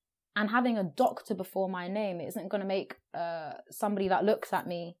And having a doctor before my name isn't going to make somebody that looks at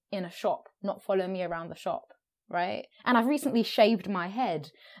me in a shop not follow me around the shop, right? And I've recently shaved my head.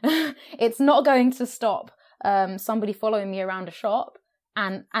 It's not going to stop somebody following me around a shop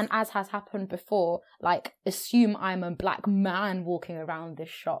and as has happened before, like assume I'm a black man walking around this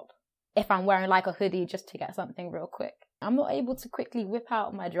shop if I'm wearing like a hoodie just to get something real quick. I'm not able to quickly whip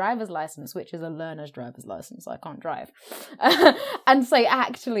out my driver's license, which is a learner's driver's license. So I can't drive. And say,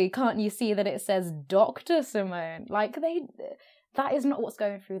 actually, can't you see that it says Dr. Simone? Like that is not what's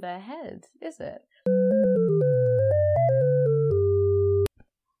going through their head, is it?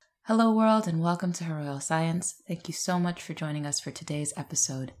 Hello world and welcome to Her Royal Science. Thank you so much for joining us for today's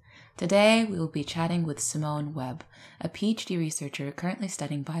episode. Today we will be chatting with Simone Webb, a PhD researcher currently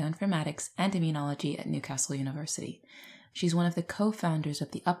studying bioinformatics and immunology at Newcastle University. She's one of the co-founders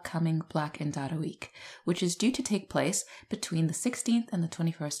of the upcoming Black in Data Week, which is due to take place between the 16th and the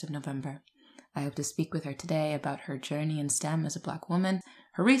 21st of November. I hope to speak with her today about her journey in STEM as a Black woman,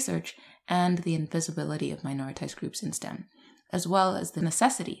 her research, and the invisibility of minoritized groups in STEM, as well as the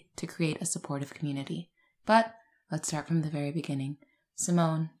necessity to create a supportive community. But let's start from the very beginning.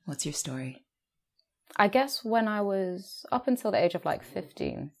 Simone, what's your story? I guess when I was up until the age of like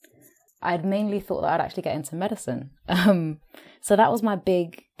 15, I'd mainly thought that I'd actually get into medicine. So that was my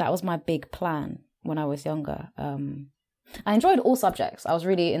big plan when I was younger. I enjoyed all subjects. I was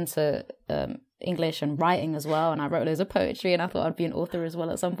really into English and writing as well, and I wrote loads of poetry, and I thought I'd be an author as well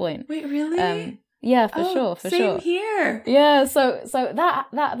at some point. Wait, really? Yeah, for sure. Same here. Yeah, so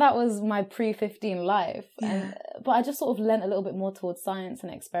that was my pre-15 life. Yeah. But I just sort of lent a little bit more towards science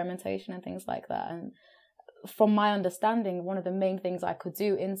and experimentation and things like that. And from my understanding, one of the main things I could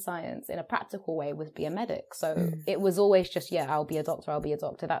do in science in a practical way was be a medic. So it was always just, I'll be a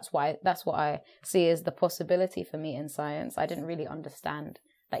doctor. That's what I see as the possibility for me in science. I didn't really understand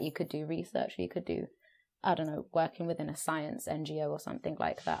that you could do research, you could do, I don't know, working within a science NGO or something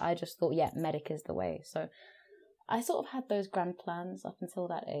like that. I just thought, medic is the way. So I sort of had those grand plans up until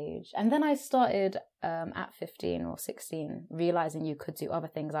that age. And then I started at 15 or 16, realizing you could do other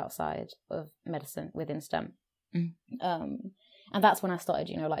things outside of medicine within STEM. And that's when I started,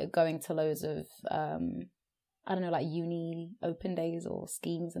 going to loads of, uni open days or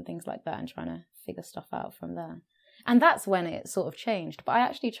schemes and things like that and trying to figure stuff out from there. And that's when it sort of changed. But I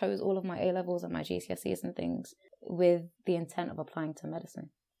actually chose all of my A-levels and my GCSEs and things with the intent of applying to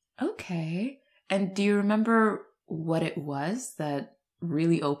medicine. Okay. And do you remember what it was that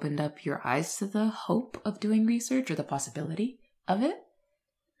really opened up your eyes to the hope of doing research or the possibility of it?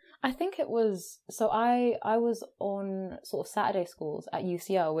 I think it was, so I was on sort of Saturday schools at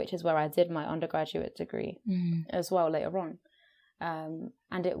UCL, which is where I did my undergraduate degree as well later on.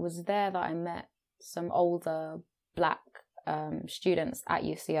 And it was there that I met some older Black students at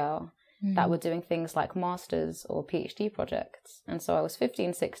UCL that were doing things like masters or PhD projects. And so I was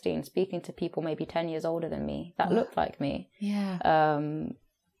 15, 16, speaking to people maybe 10 years older than me that looked like me. Yeah.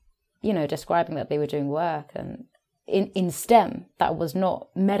 Describing that they were doing work and in STEM that was not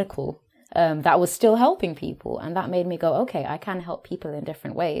medical, that was still helping people. And that made me go, okay, I can help people in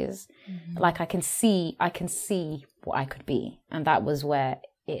different ways. Like I can see what I could be. And that was where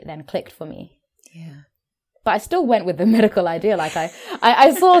it then clicked for me. Yeah. But I still went with the medical idea. Like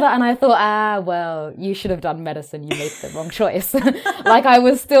I saw that and I thought, well, you should have done medicine. You made the wrong choice. Like I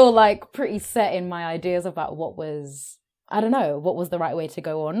was still like pretty set in my ideas about what was the right way to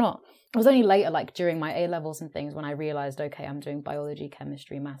go or not. It was only later, like during my A-levels and things, when I realized, okay, I'm doing biology,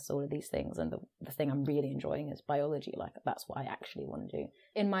 chemistry, maths, all of these things. And the thing I'm really enjoying is biology. Like that's what I actually want to do.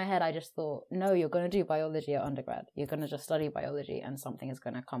 In my head, I just thought, no, you're going to do biology at undergrad. You're going to just study biology and something is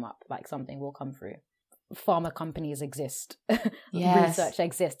going to come up, like something will come through. Pharma companies exist. Yes. Research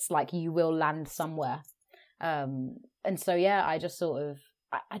exists. Like you will land somewhere. And so, I just sort of,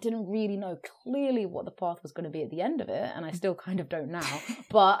 I didn't really know clearly what the path was going to be at the end of it. And I still kind of don't now.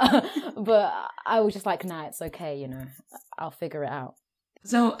 but I was just like, nah, it's okay. I'll figure it out.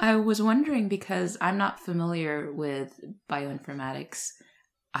 So I was wondering, because I'm not familiar with bioinformatics,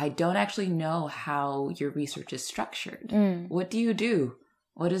 I don't actually know how your research is structured. What do you do?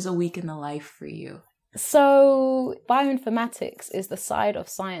 What is a week in the life for you? So bioinformatics is the side of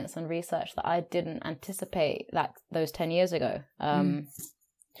science and research that I didn't anticipate those 10 years ago.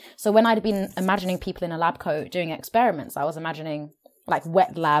 So when I'd been imagining people in a lab coat doing experiments, I was imagining like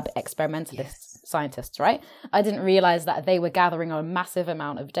wet lab experimentalists. scientists, right? I didn't realize that they were gathering a massive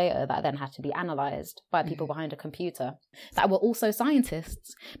amount of data that then had to be analyzed by people behind a computer that were also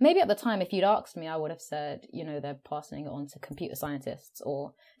scientists. Maybe at the time, if you'd asked me, I would have said, they're passing it on to computer scientists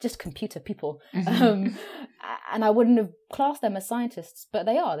or just computer people. And I wouldn't have classed them as scientists, but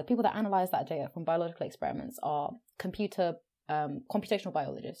they are. The people that analyze that data from biological experiments are computational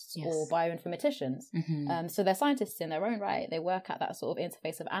biologists or bioinformaticians. So they're scientists in their own right. They work at that sort of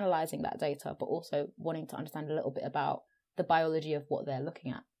interface of analyzing that data, but also wanting to understand a little bit about the biology of what they're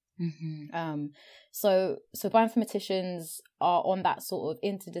looking at. So bioinformaticians are on that sort of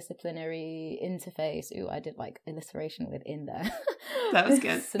interdisciplinary interface. Ooh, I did like alliteration within there. That was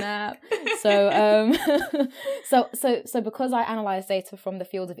good. Snap. So so because I analyze data from the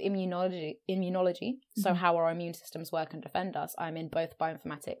field of immunology, so how our immune systems work and defend us, I'm in both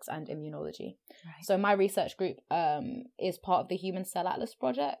bioinformatics and immunology. Right. So my research group is part of the Human Cell Atlas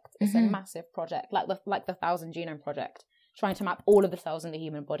project. It's a massive project, like the 1,000 Genome Project, trying to map all of the cells in the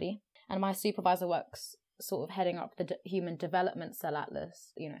human body. And my supervisor works sort of heading up the Human Development Cell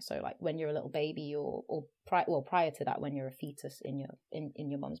Atlas, so like when you're a little baby or prior to that, when you're a fetus in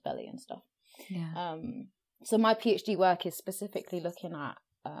your mom's belly and stuff. Yeah. So my PhD work is specifically looking at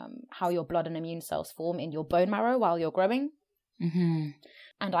how your blood and immune cells form in your bone marrow while you're growing. And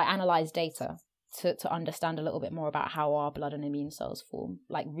I analyze data to understand a little bit more about how our blood and immune cells form,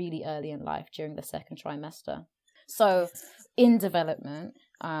 like really early in life during the second trimester. So in development,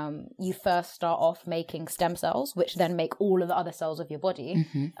 you first start off making stem cells, which then make all of the other cells of your body.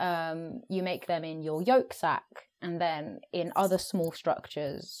 You make them in your yolk sac and then in other small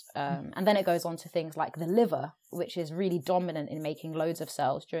structures. And then it goes on to things like the liver, which is really dominant in making loads of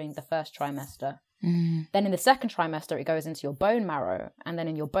cells during the first trimester. Then in the second trimester, it goes into your bone marrow. And then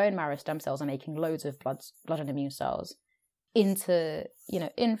in your bone marrow, stem cells are making loads of blood and immune cells into,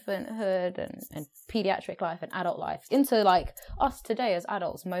 infanthood and pediatric life and adult life. Into like us today as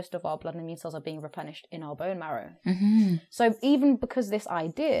adults, most of our blood and immune cells are being replenished in our bone marrow. So even because this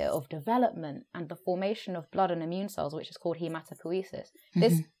idea of development and the formation of blood and immune cells, which is called hematopoiesis,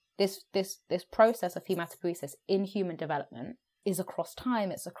 this process of hematopoiesis in human development is across time,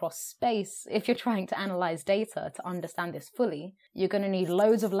 it's across space. If you're trying to analyze data to understand this fully, you're going to need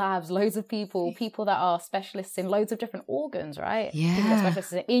loads of labs, loads of people that are specialists in loads of different organs, right? Yeah. People that are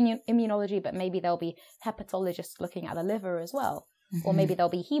specialists in immunology, but maybe there'll be hepatologists looking at the liver as well. Or maybe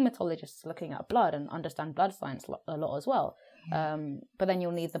there'll be hematologists looking at blood and understand blood science a lot as well. But then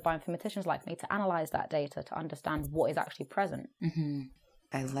you'll need the bioinformaticians like me to analyze that data to understand what is actually present.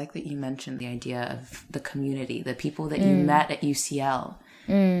 I like that you mentioned the idea of the community, the people that you met at UCL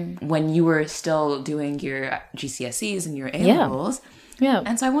when you were still doing your GCSEs and your A-levels. Yeah.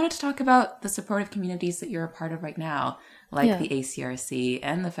 And so I wanted to talk about the supportive communities that you're a part of right now, like the ACRC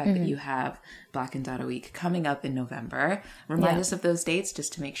and the fact that you have Black and Data Week coming up in November. Remind us of those dates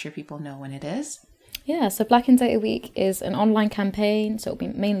just to make sure people know when it is. Yeah, so Black and Data Week is an online campaign, so it'll be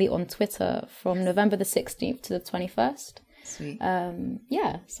mainly on Twitter from November the 16th to the 21st. Sweet.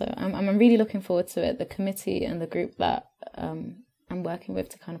 So I'm really looking forward to it. The committee and the group that I'm working with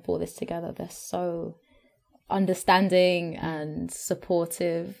to kind of pull this together, they're so understanding and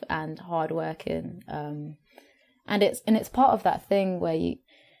supportive and hardworking. And it's part of that thing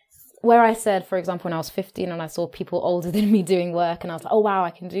where I said, for example, when I was 15 and I saw people older than me doing work and I was like, oh, wow,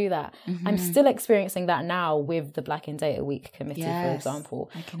 I can do that. I'm still experiencing that now with the Black and Data Week committee, for example.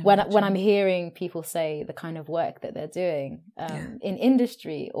 When I'm hearing people say the kind of work that they're doing in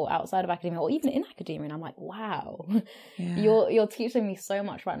industry or outside of academia or even in academia, and I'm like, wow, you're teaching me so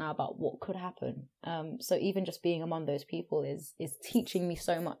much right now about what could happen. So even just being among those people is teaching me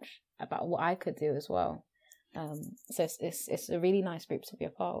so much about what I could do as well. So it's a really nice group to be a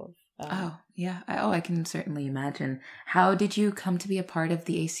part of. I can certainly imagine. How did you come to be a part of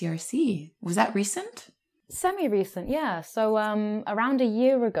the ACRC? Was that recent? Semi-recent, yeah. So around a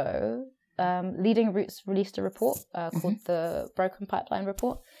year ago, Leading Roots released a report called the Broken Pipeline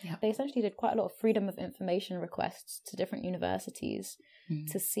Report. They essentially did quite a lot of freedom of information requests to different universities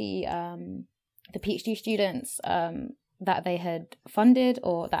to see the PhD students that they had funded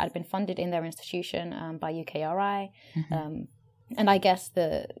or that had been funded in their institution by UKRI. And I guess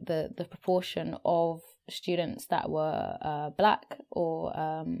the proportion of students that were Black or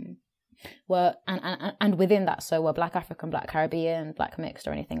were and within that, so were Black African, Black Caribbean, Black mixed,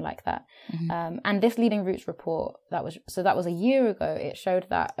 or anything like that. And this Leading Roots report that was a year ago. It showed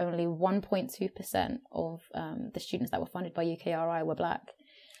that only 1.2% of the students that were funded by UKRI were Black,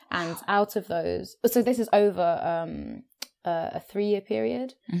 and out of those, so this is over a 3-year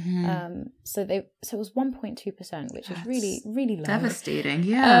period. So it was 1.2%, which is really, really low. Devastating,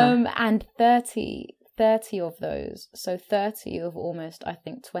 yeah. And 30 of those, so 30 of almost, I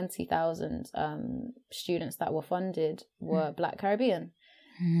think, 20,000 students that were funded were Black Caribbean.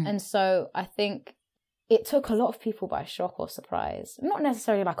 And so I think it took a lot of people by shock or surprise. Not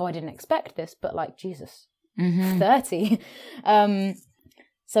necessarily like, oh, I didn't expect this, but like, Jesus, 30.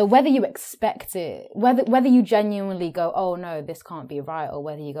 So whether you expect it, whether you genuinely go, oh no, this can't be right, or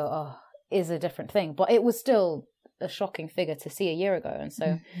whether you go, oh, is a different thing. But it was still a shocking figure to see a year ago. And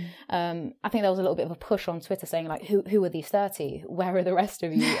so I think there was a little bit of a push on Twitter saying like, who are these 30? Where are the rest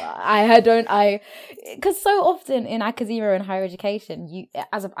of you? Because so often in academia and higher education, you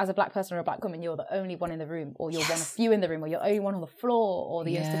as a Black person or a Black woman, you're the only one in the room, or you're one of few in the room, or you're the only one on the floor, or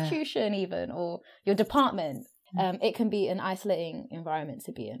the institution even, or your department. It can be an isolating environment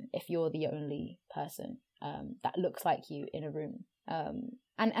to be in if you're the only person that looks like you in a room.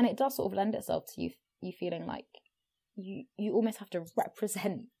 And it does sort of lend itself to you feeling like you almost have to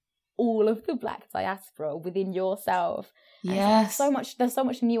represent all of the Black diaspora within yourself. Yes. There's so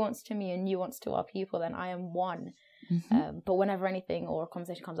much nuance to me and nuance to our people, and I am one. But whenever anything or a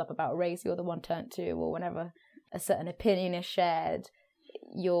conversation comes up about race, you're the one turned to, or whenever a certain opinion is shared,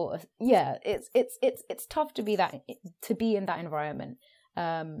 it's tough to be in that environment.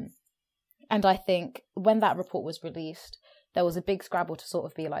 And I think when that report was released, there was a big scrabble to sort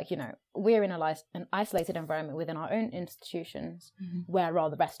of be like, we're in an isolated environment within our own institutions. Where are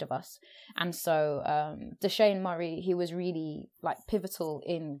the rest of us? And so Deshane Murray, he was really like pivotal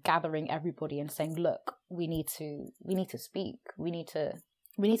in gathering everybody and saying, look, we need to speak. We need to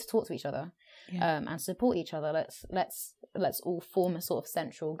talk to each other and support each other. Let's all form a sort of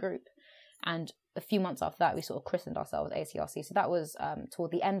central group. And a few months after that, we sort of christened ourselves ACRC. So that was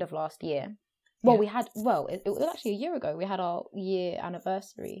toward the end of last year. Well, it was actually a year ago. We had our year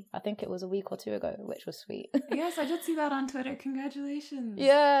anniversary. I think it was a week or two ago, which was sweet. Yes, I did see that on Twitter. Congratulations.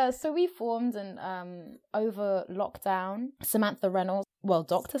 Yeah, so we formed, and over lockdown, Samantha Reynolds,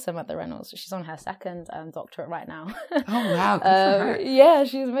 Dr. Samantha Reynolds, she's on her second doctorate right now. Oh, wow. Good for her. Yeah,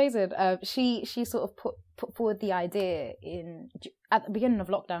 she's amazing. She sort of put forward the idea at the beginning of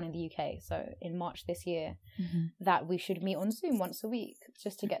lockdown in the UK, so in March this year, that we should meet on Zoom once a week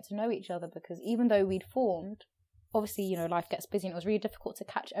just to get to know each other, because even though we'd formed, obviously, life gets busy and it was really difficult to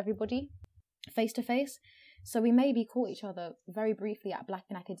catch everybody face to face. So we maybe caught each other very briefly at Black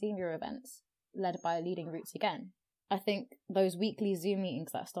in Academia events led by Leading Roots Again. I think those weekly Zoom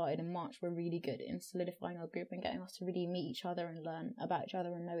meetings that started in March were really good in solidifying our group and getting us to really meet each other and learn about each other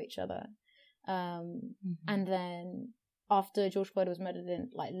and know each other. And then after George Floyd was murdered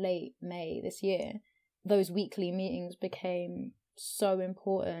in like late May this year, those weekly meetings became so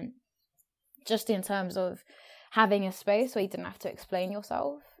important, just in terms of having a space where you didn't have to explain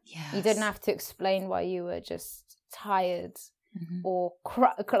yourself. Yes. You didn't have to explain why you were just tired or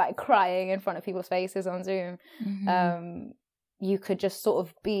crying in front of people's faces on Zoom. You could just sort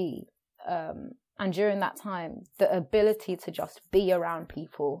of be. And during that time, the ability to just be around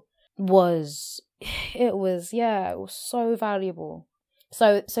people was so valuable.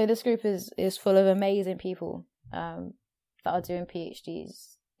 So this group is full of amazing people that are doing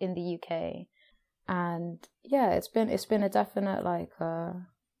PhDs in the UK, and it's been a definite like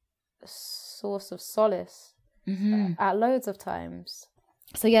source of solace at loads of times.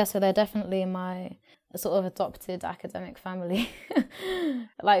 So they're definitely my sort of adopted academic family.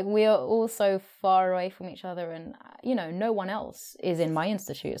 Like, we are all so far away from each other, and no one else is in my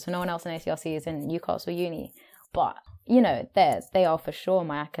institute, so no one else in ACRC is in Newcastle Uni, but they are for sure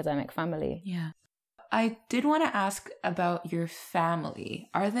my academic family. I did want to ask about your family.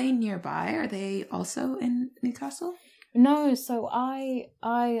 Are they nearby? Are they also in Newcastle? No, so I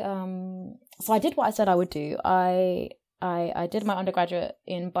did what I said I would do. I did my undergraduate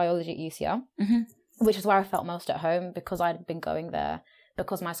in biology at UCL, which is where I felt most at home, because I'd been going there,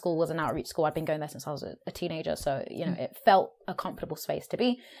 because my school was an outreach school. I'd been going there since I was a teenager, so it felt a comfortable space to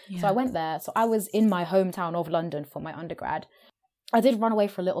be. So I went there. So I was in my hometown of London for my undergrad. I did run away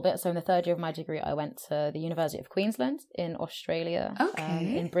for a little bit. So in the third year of my degree, I went to the University of Queensland in Australia,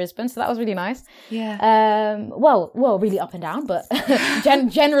 in Brisbane. So that was really nice. Well, really up and down, but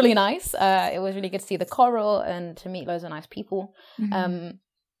generally nice. It was really good to see the coral and to meet loads of nice people. And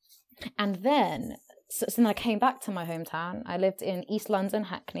then, so then I came back to my hometown. I lived in East London,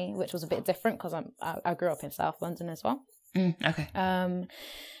 Hackney, which was a bit different because I grew up in South London as well.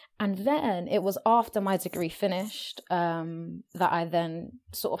 And then it was after my degree finished that I then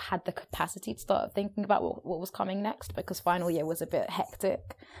sort of had the capacity to start thinking about what was coming next, because final year was a bit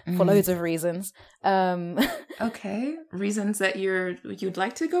hectic for loads of reasons. Okay. Reasons that you'd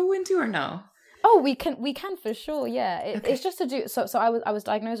like to go into or no? Oh, we can for sure. Yeah, it's just to do. So I was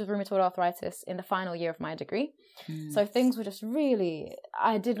diagnosed with rheumatoid arthritis in the final year of my degree. So things were just really,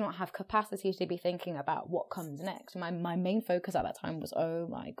 I did not have capacity to be thinking about what comes next. My main focus at that time was, oh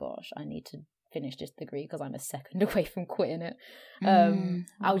my gosh, I need to finish this degree because I'm a second away from quitting it.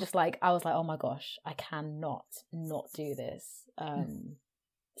 I was like, oh my gosh, I cannot not do this.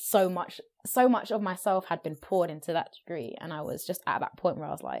 So much of myself had been poured into that degree, and I was just at that point where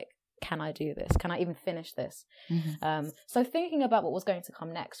I was like, can I do this? Can I even finish this? So thinking about what was going to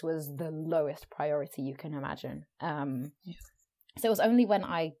come next was the lowest priority you can imagine. So it was only when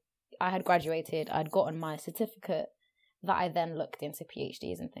I had graduated, I'd gotten my certificate, that I then looked into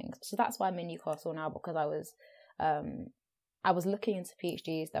PhDs and things. So that's why I'm in Newcastle now, because I was looking into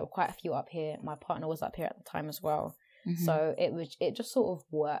PhDs. There were quite a few up here. My partner was up here at the time as well. So it just sort of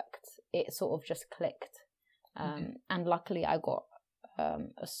worked. It sort of just clicked. And luckily I got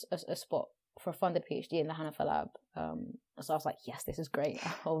a spot for a funded PhD in the Hanifa lab. So I was like, yes, this is great.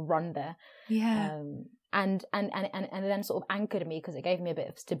 I'll run there. And then sort of anchored me, because it gave me a bit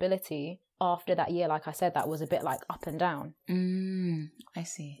of stability after that year. Like I said, that was a bit like up and down. I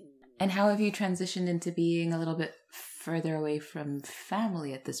see. And how have you transitioned into being a little bit further away from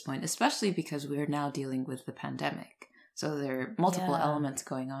family at this point, especially because we're now dealing with the pandemic? So there are multiple elements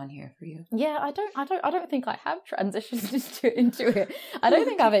going on here for you. Yeah, I don't think I have transitioned into it. I don't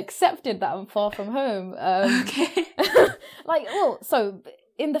think I've accepted that I'm far from home. Okay. So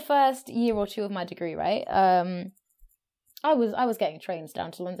in the first year or two of my degree, right? I was getting trains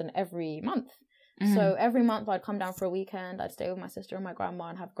down to London every month. So every month I'd come down for a weekend. I'd stay with my sister and my grandma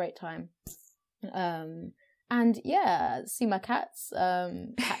and have a great time. And yeah, see my cats,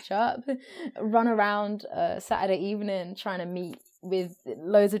 catch up, run around Saturday evening trying to meet with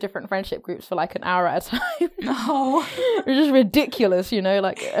loads of different friendship groups for like an hour at a time. No. It's just ridiculous, you know,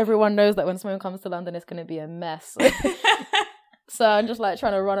 like everyone knows that when someone comes to London, it's going to be a mess. So I'm just like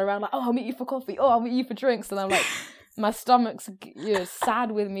trying to run around like, oh, I'll meet you for coffee. Oh, I'll meet you for drinks. And I'm like, my stomach's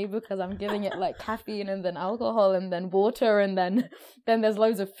sad with me because I'm giving it like caffeine and then alcohol and then water and then there's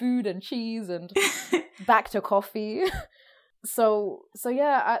loads of food and cheese and back to coffee. So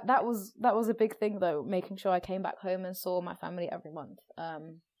yeah, that was a big thing though, making sure I came back home and saw my family every month.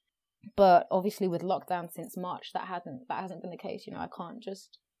 But obviously with lockdown since March, that hasn't been the case. You know, I can't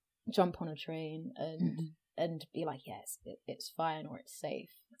just jump on a train and be like, yes, it's fine or it's safe.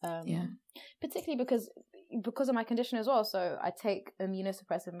 Particularly because of my condition as well. So I take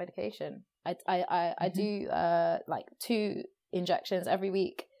immunosuppressive medication. I do like 2 injections every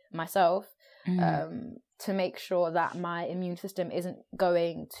week myself to make sure that my immune system isn't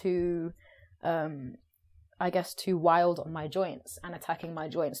going too too wild on my joints and attacking my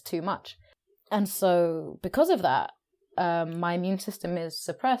joints too much. And so because of that, my immune system is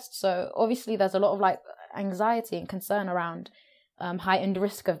suppressed. So obviously there's a lot of like anxiety and concern around heightened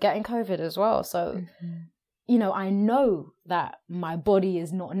risk of getting COVID as well. So you know, I know that my body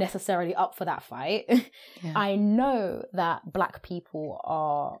is not necessarily up for that fight. I know that Black people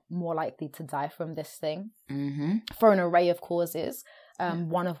are more likely to die from this thing for an array of causes,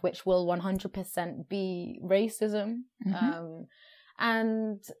 one of which will 100% be racism.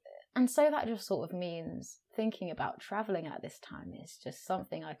 And so that just sort of means thinking about traveling at this time is just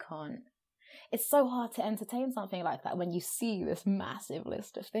something I can't. It's so hard to entertain something like that when you see this massive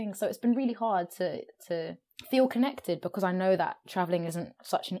list of things. So it's been really hard to feel connected, because I know that traveling isn't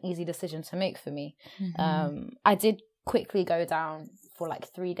such an easy decision to make for me. I did quickly go down for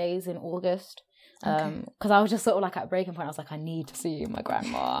like 3 days in August, because I was just sort of like at breaking point. I was like, I need to see my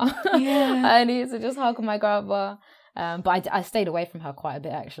grandma. I need to just hug my grandma. But I stayed away from her quite a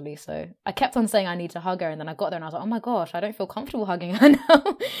bit, actually. So I kept on saying I need to hug her, and then I got there and I was like, oh my gosh, I don't feel comfortable hugging her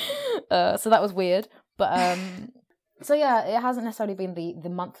now. So that was weird. But so yeah, it hasn't necessarily been the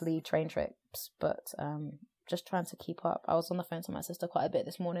monthly train trips, but just trying to keep up. I was on the phone to my sister quite a bit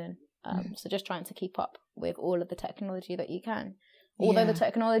this morning. So just trying to keep up with all of the technology that you can. Although the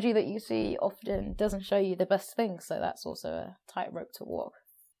technology that you see often doesn't show you the best things. So that's also a tightrope to walk.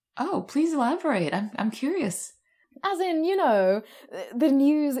 Oh, please elaborate. I'm curious. As in, you know, the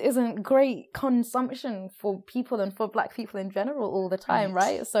news isn't great consumption for people and for Black people in general all the time,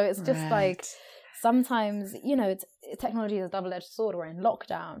 right? So it's just like sometimes, you know, technology is a double-edged sword. We're in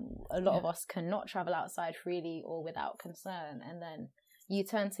lockdown. A lot of us cannot travel outside freely or without concern. And then you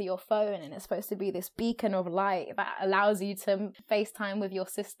turn to your phone and it's supposed to be this beacon of light that allows you to FaceTime with your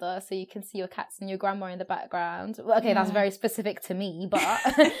sister so you can see your cats and your grandma in the background. Okay, that's very specific to me, but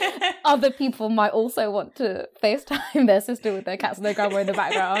other people might also want to FaceTime their sister with their cats and their grandma in the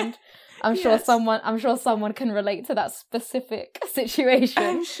background. I'm sure someone can relate to that specific situation.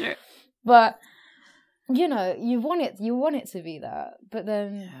 I'm sure. But you know, you want it to be that, but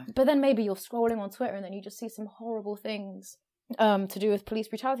then maybe you're scrolling on Twitter and then you just see some horrible things to do with police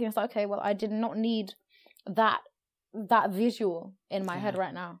brutality, and it's like, okay, well, I did not need that visual in my head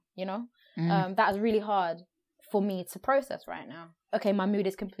right now, you know. That is really hard for me to process right now. Okay, my mood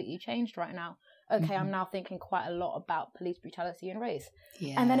is completely changed right now. Okay, I'm now thinking quite a lot about police brutality and race.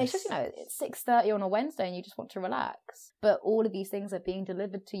 Yes. And then it's just, you know, it's 6:30 on a Wednesday and you just want to relax, but all of these things are being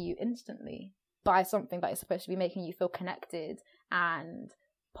delivered to you instantly by something that is supposed to be making you feel connected and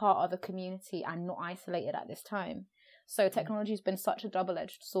part of a community and not isolated at this time. So technology has been such a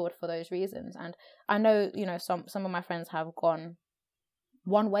double-edged sword for those reasons. And I know, you know, some of my friends have gone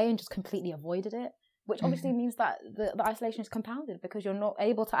one way and just completely avoided it, which obviously means that the isolation is compounded because you're not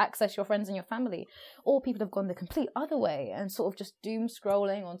able to access your friends and your family. Or people have gone the complete other way and sort of just doom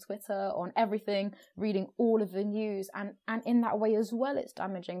scrolling on Twitter, on everything, reading all of the news. And in that way as well, it's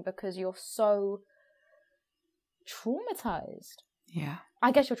damaging because you're so traumatized. Yeah.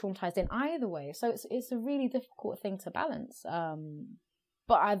 I guess you're traumatized in either way. So it's a really difficult thing to balance.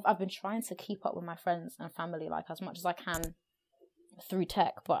 But I've been trying to keep up with my friends and family like as much as I can through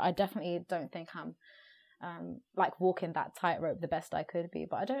tech, but I definitely don't think I'm like walking that tightrope the best I could be.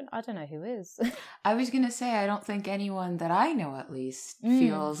 But I don't know who is. I was gonna say, I don't think anyone that I know at least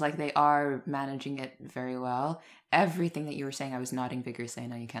feels like they are managing it very well. Everything that you were saying, I was nodding vigorously. I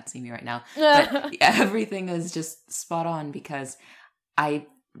know you can't see me right now, but everything is just spot on because I've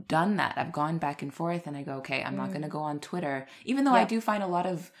done that. I've gone back and forth and I go, okay, I'm not going to go on Twitter, even though I do find a lot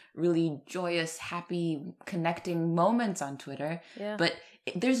of really joyous, happy, connecting moments on Twitter. Yeah. But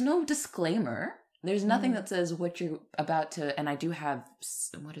there's no disclaimer. There's nothing that says what you're about to, and I do have,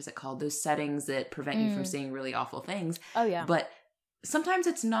 what is it called? Those settings that prevent you from seeing really awful things. Oh, yeah. But sometimes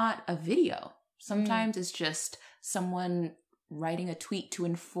it's not a video. Sometimes it's just someone writing a tweet to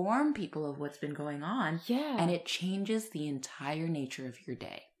inform people of what's been going on. Yeah. And it changes the entire nature of your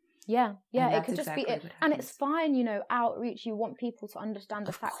day. Yeah. Yeah. It could just be it. And it's fine, you know, outreach. You want people to understand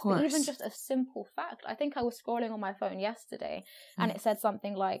the facts. But even just a simple fact. I think I was scrolling on my phone yesterday and it said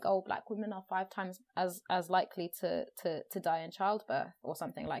something like, oh, Black women are 5 times as likely to die in childbirth or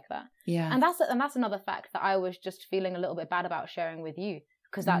something like that. Yeah. And that's another fact that I was just feeling a little bit bad about sharing with you.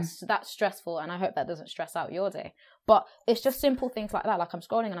 Because that's stressful, and I hope that doesn't stress out your day. But it's just simple things like that. Like I'm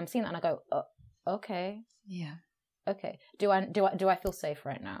scrolling and I'm seeing that, and I go, oh, okay, yeah, okay. Do I feel safe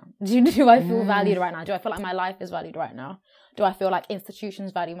right now? Do I feel valued right now? Do I feel like my life is valued right now? Do I feel like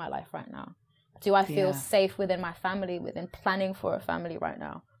institutions value my life right now? Do I feel safe within my family, within planning for a family right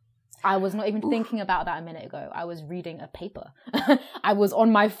now? I was not even thinking about that a minute ago. I was reading a paper. I was on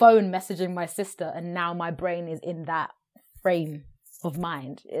my phone messaging my sister, and now my brain is in that frame of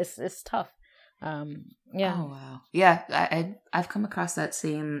mind. It's tough. Yeah. Oh wow. Yeah, I've come across that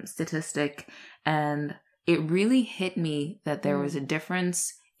same statistic, and it really hit me that there was a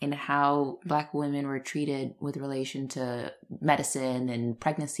difference in how Black women were treated with relation to medicine and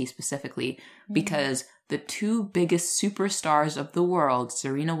pregnancy specifically, because the 2 biggest superstars of the world,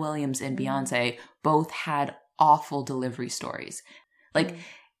 Serena Williams and Beyonce, both had awful delivery stories. Like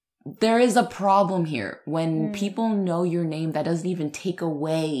there is a problem here when people know your name. That doesn't even take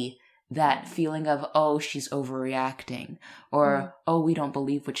away that feeling of, oh, she's overreacting, or oh, we don't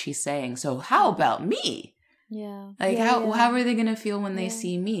believe what she's saying, so how about me? Yeah. Like how are they going to feel when they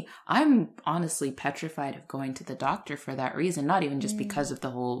see me? I'm honestly petrified of going to the doctor for that reason, not even just because of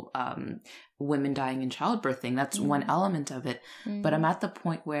the whole women dying in childbirth thing. That's one element of it. But I'm at the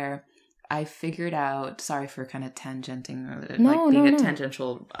point where I figured out, sorry for kind of tangenting, a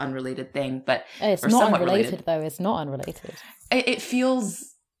tangential, unrelated thing, but it's not unrelated though. It's not unrelated. It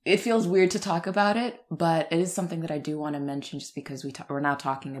feels weird to talk about it, but it is something that I do want to mention just because we're now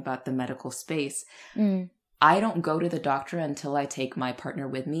talking about the medical space. I don't go to the doctor until I take my partner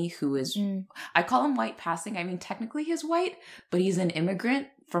with me, who is, I call him white passing. I mean, technically he's white, but he's an immigrant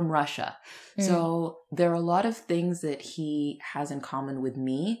from Russia. So there are a lot of things that he has in common with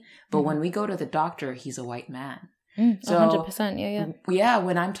me. But when we go to the doctor, he's a white man. So 100%. Yeah.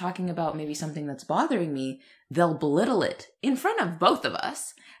 When I'm talking about maybe something that's bothering me, they'll belittle it in front of both of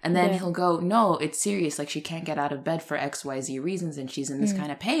us. And then he'll go, no, it's serious. Like she can't get out of bed for XYZ reasons and she's in this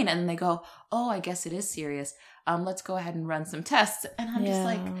kind of pain. And then they go, oh, I guess it is serious. Let's go ahead and run some tests. And I'm just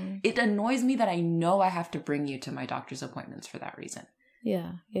like, it annoys me that I know I have to bring you to my doctor's appointments for that reason.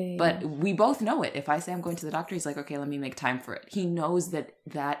 Yeah. But we both know it. If I say I'm going to the doctor, he's like, okay, let me make time for it. He knows that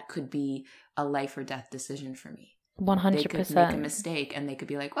that could be a life or death decision for me. 100%. They could make a mistake and they could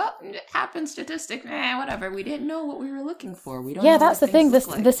be like, well, it happens, statistic, whatever. We didn't know what we were looking for. We don't know that's the thing.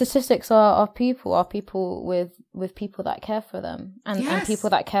 Like. The statistics are people with people that care for them and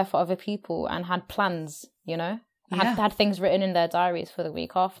people that care for other people and had plans, had things written in their diaries for the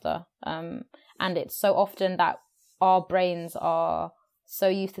week after. And it's so often that our brains are so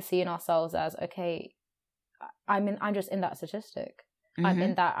used to seeing ourselves as, okay, I'm just in that statistic. Mm-hmm. I'm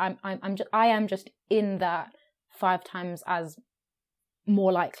in that. I am just in that 5 times as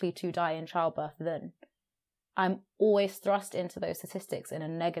more likely to die in childbirth than. I'm always thrust into those statistics in a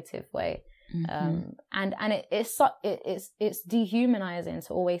negative way. Mm-hmm. And it's dehumanizing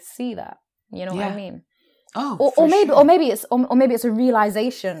to always see that. You know what I mean? Oh, or maybe it's a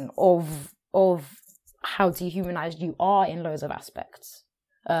realization of how dehumanized you are in loads of aspects.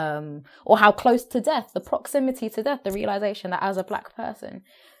 Or how close to death, the proximity to death, the realization that as a Black person,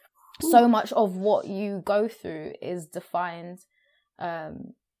 so much of what you go through is defined,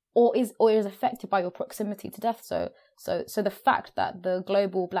 or is affected by your proximity to death. So the fact that the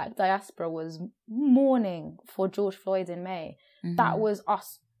global Black diaspora was mourning for George Floyd in May, that was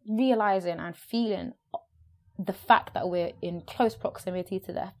us realizing and feeling the fact that we're in close proximity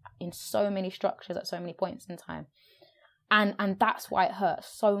to death in so many structures at so many points in time. And that's why it hurts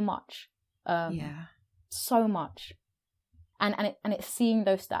so much. So much. And it's seeing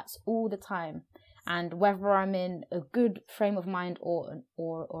those stats all the time. And whether I'm in a good frame of mind or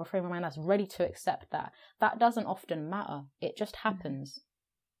a frame of mind that's ready to accept that doesn't often matter. It just happens,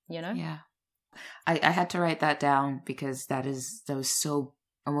 Yeah. I had to write that down because that was so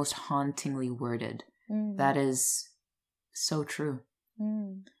almost hauntingly worded. That is so true.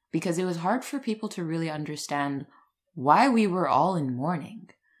 Because it was hard for people to really understand why we were all in mourning.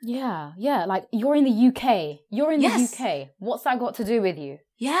 Yeah. Like, you're in the UK. You're in the UK. What's that got to do with you?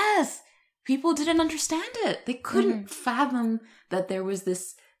 Yes. People didn't understand it. They couldn't fathom that there was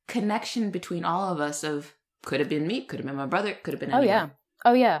this connection between all of us of, could have been me, could have been my brother, could have been anyone.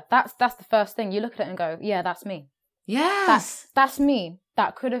 Oh, yeah. That's the first thing. You look at it and go, yeah, that's me. Yes. That's me.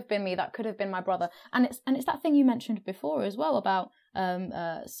 That could have been me. That could have been my brother. And it's that thing you mentioned before as well about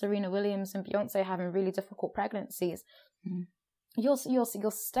Serena Williams and Beyonce having really difficult pregnancies. Your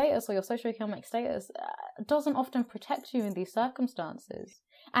status or your socioeconomic status doesn't often protect you in these circumstances.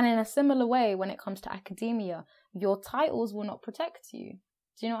 And in a similar way, when it comes to academia, your titles will not protect you.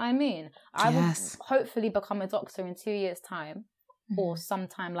 Do you know what I mean? I will hopefully become a doctor in 2 years' time or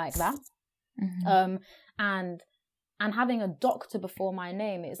sometime like that. And having a doctor before my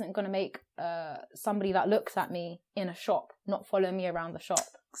name isn't going to make somebody that looks at me in a shop not follow me around the shop.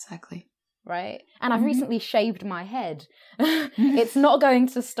 Exactly. Right? And I've recently shaved my head. It's not going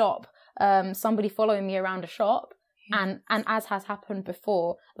to stop somebody following me around a shop. And as has happened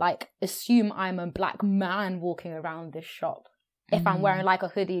before, like, assume I'm a Black man walking around this shop if I'm wearing like a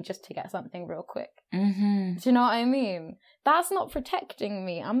hoodie just to get something real quick. Do you know what I mean? That's not protecting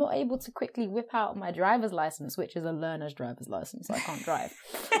me. I'm not able to quickly whip out my driver's license, which is a learner's driver's license, so I can't drive,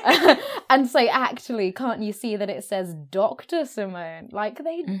 and say, actually, can't you see that it says Dr. Simone? Like,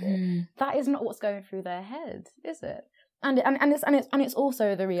 that is not what's going through their head, is it? And it's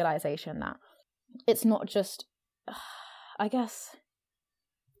also the realization that it's not just, I guess,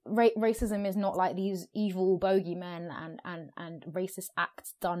 racism is not like these evil bogeymen and racist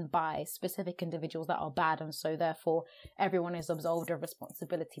acts done by specific individuals that are bad, and so therefore everyone is absolved of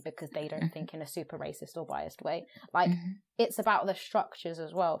responsibility because they don't think in a super racist or biased way. Like, it's about the structures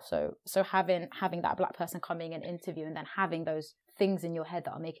as well. So having that Black person coming and interview, and then having those things in your head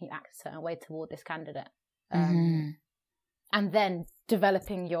that are making you act a certain way toward this candidate, and then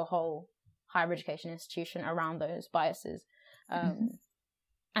developing your whole higher education institution around those biases.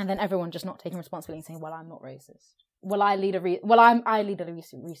 And then everyone just not taking responsibility and saying, well, I'm not racist. Well, I lead a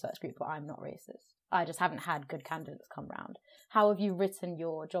research group, but I'm not racist. I just haven't had good candidates come round. How have you written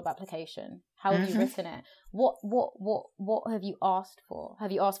your job application? How have you written it? What have you asked for?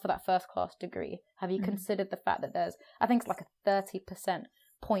 Have you asked for that first class degree? Have you considered the fact that there's, I think it's like a 30%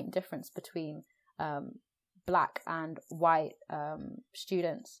 point difference between Black and white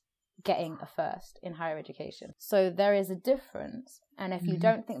students getting a first in higher education. So there is a difference, and if you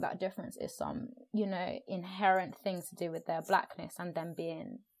don't think that difference is some, inherent things to do with their Blackness and them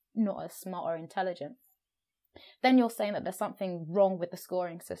being not as smart or intelligent, then you're saying that there's something wrong with the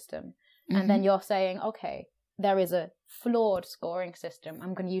scoring system. And then you're saying, okay, there is a flawed scoring system.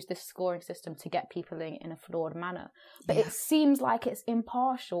 I'm going to use this scoring system to get people in a flawed manner. But it seems like it's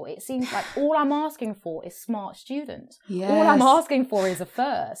impartial. It seems like all I'm asking for is smart students. Yes. All I'm asking for is a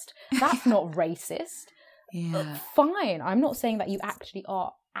first. That's not racist. Yeah. Fine. I'm not saying that you actually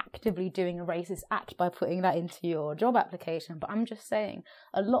are actively doing a racist act by putting that into your job application, but I'm just saying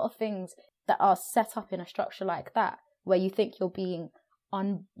a lot of things that are set up in a structure like that, where you think you're being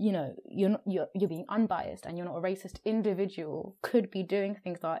you're being unbiased and you're not a racist individual, could be doing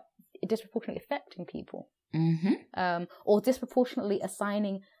things like disproportionately affecting people, or disproportionately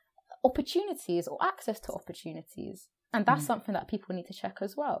assigning opportunities or access to opportunities, and that's something that people need to check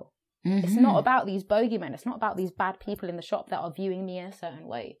as well. It's not about these bogeymen. It's not about these bad people in the shop that are viewing me in a certain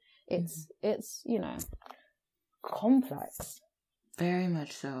way. It's complex. Very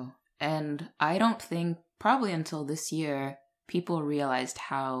much so. And I don't think probably until this year people realized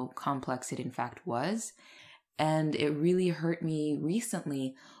how complex it in fact was. And it really hurt me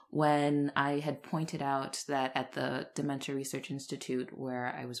recently when I had pointed out that at the Dementia Research Institute,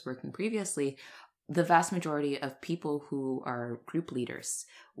 where I was working previously, the vast majority of people who are group leaders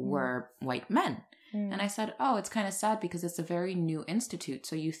were white men. And I said, oh, it's kind of sad because it's a very new institute.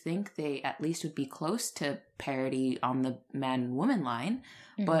 So you think they at least would be close to parity on the man-woman line,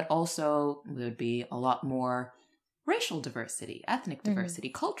 but also there would be a lot more racial diversity, ethnic diversity,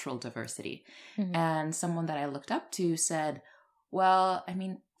 cultural diversity. And someone that I looked up to said, well, I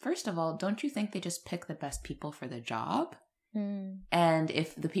mean, first of all, don't you think they just pick the best people for the job? And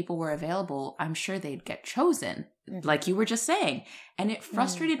if the people were available, I'm sure they'd get chosen, like you were just saying. And it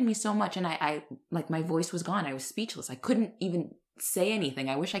frustrated me so much. And I like, my voice was gone. I was speechless. I couldn't even say anything.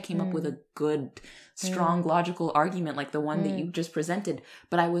 I wish I came up with a good, strong, logical argument like the one that you just presented.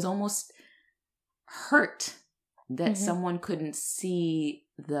 But I was almost hurt that someone couldn't see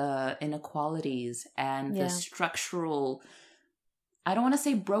the inequalities and the structural, I don't want to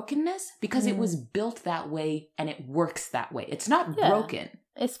say brokenness, because it was built that way and it works that way. It's not broken.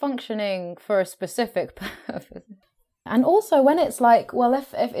 It's functioning for a specific purpose. And also when it's like, well,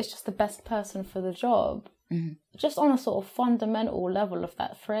 if it's just the best person for the job, just on a sort of fundamental level of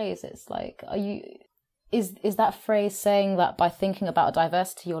that phrase, it's like, is that phrase saying that by thinking about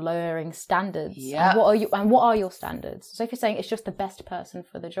diversity, you're lowering standards? Yeah. And what are your standards? So if you're saying it's just the best person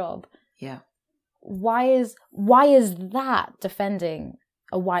for the job, why is that defending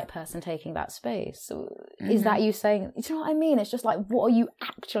a white person taking that space? So is that you saying, you know what I mean? It's just like, what are you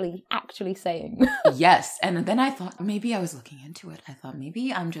actually saying? Yes. And then I thought maybe I was looking into it. I thought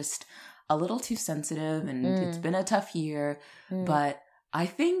maybe I'm just a little too sensitive and it's been a tough year. But I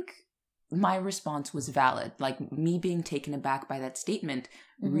think my response was valid. Like, me being taken aback by that statement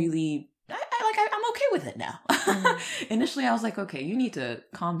really, I'm okay with it now. Initially, I was like, okay, you need to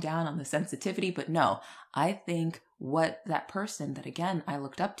calm down on the sensitivity. But no, I think what that person that, again, I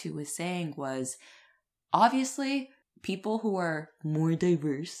looked up to was saying was, obviously, people who are more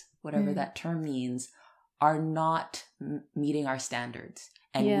diverse, whatever that term means, are not meeting our standards.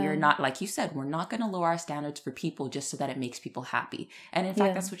 And we're not, like you said, we're not going to lower our standards for people just so that it makes people happy. And in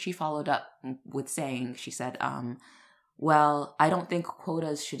fact, that's what she followed up with saying. She said, well, I don't think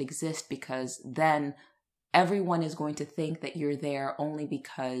quotas should exist because then everyone is going to think that you're there only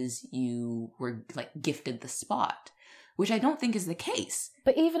because you were like gifted the spot, which I don't think is the case.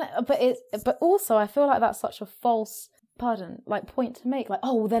 But also I feel like that's such a false, point to make. Like,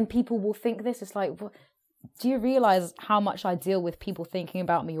 oh, well, then people will think this. It's like, do you realize how much I deal with people thinking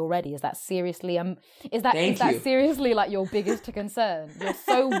about me already? Is that seriously seriously like your biggest concern? You're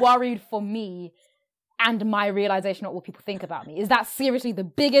so worried for me and my realization of what people think about me. Is that seriously the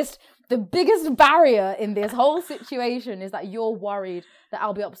biggest barrier in this whole situation? Is that you're worried that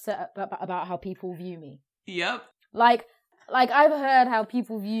I'll be upset about how people view me? Yep. Like I've heard how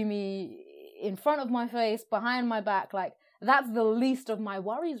people view me in front of my face, behind my back. Like, that's the least of my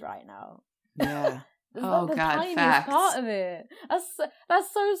worries right now. Yeah. That's the tiniest facts. part of it.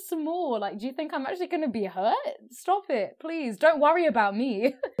 That's so small. Like, do you think I'm actually going to be hurt? Stop it, please. Don't worry about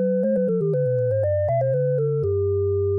me.